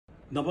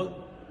Nama-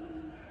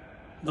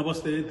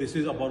 Namaste, this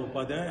is Amar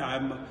Upadyay. I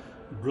am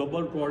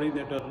Global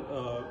Coordinator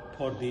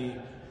for the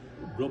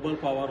Global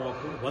Power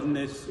of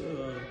Oneness,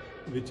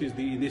 which is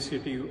the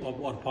initiative of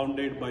or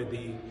founded by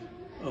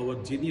our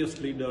genius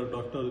leader,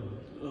 Dr.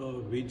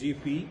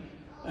 VGP.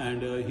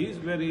 And he is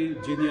very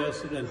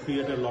genius and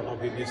created a lot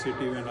of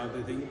initiative and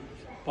everything,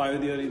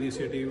 pioneer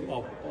initiative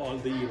of all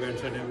the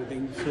events and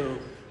everything. So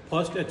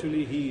first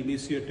actually he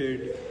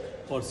initiated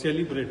or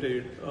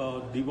celebrated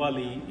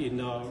Diwali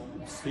in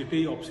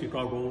city of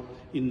Chicago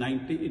in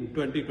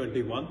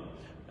 2021,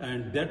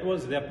 and that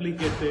was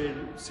replicated.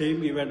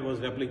 Same event was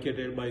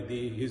replicated by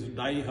his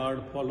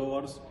die-hard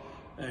followers,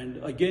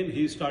 and again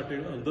he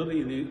started another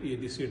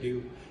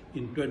initiative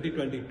in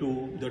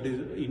 2022, that is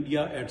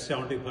India at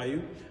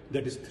 75.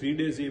 That is 3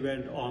 days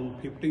event on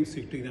 15,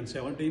 16, and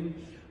 17.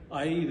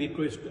 I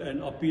request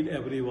and appeal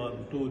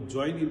everyone to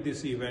join in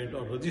this event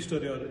or register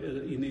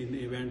in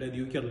event, and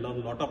you can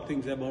learn a lot of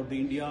things about the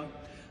India.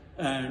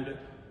 And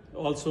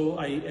also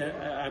I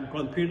am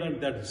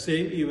confident that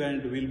same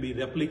event will be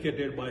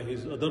replicated by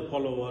his other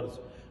followers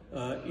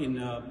in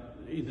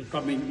the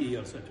coming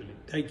years actually.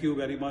 Thank you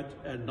very much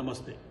and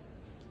namaste.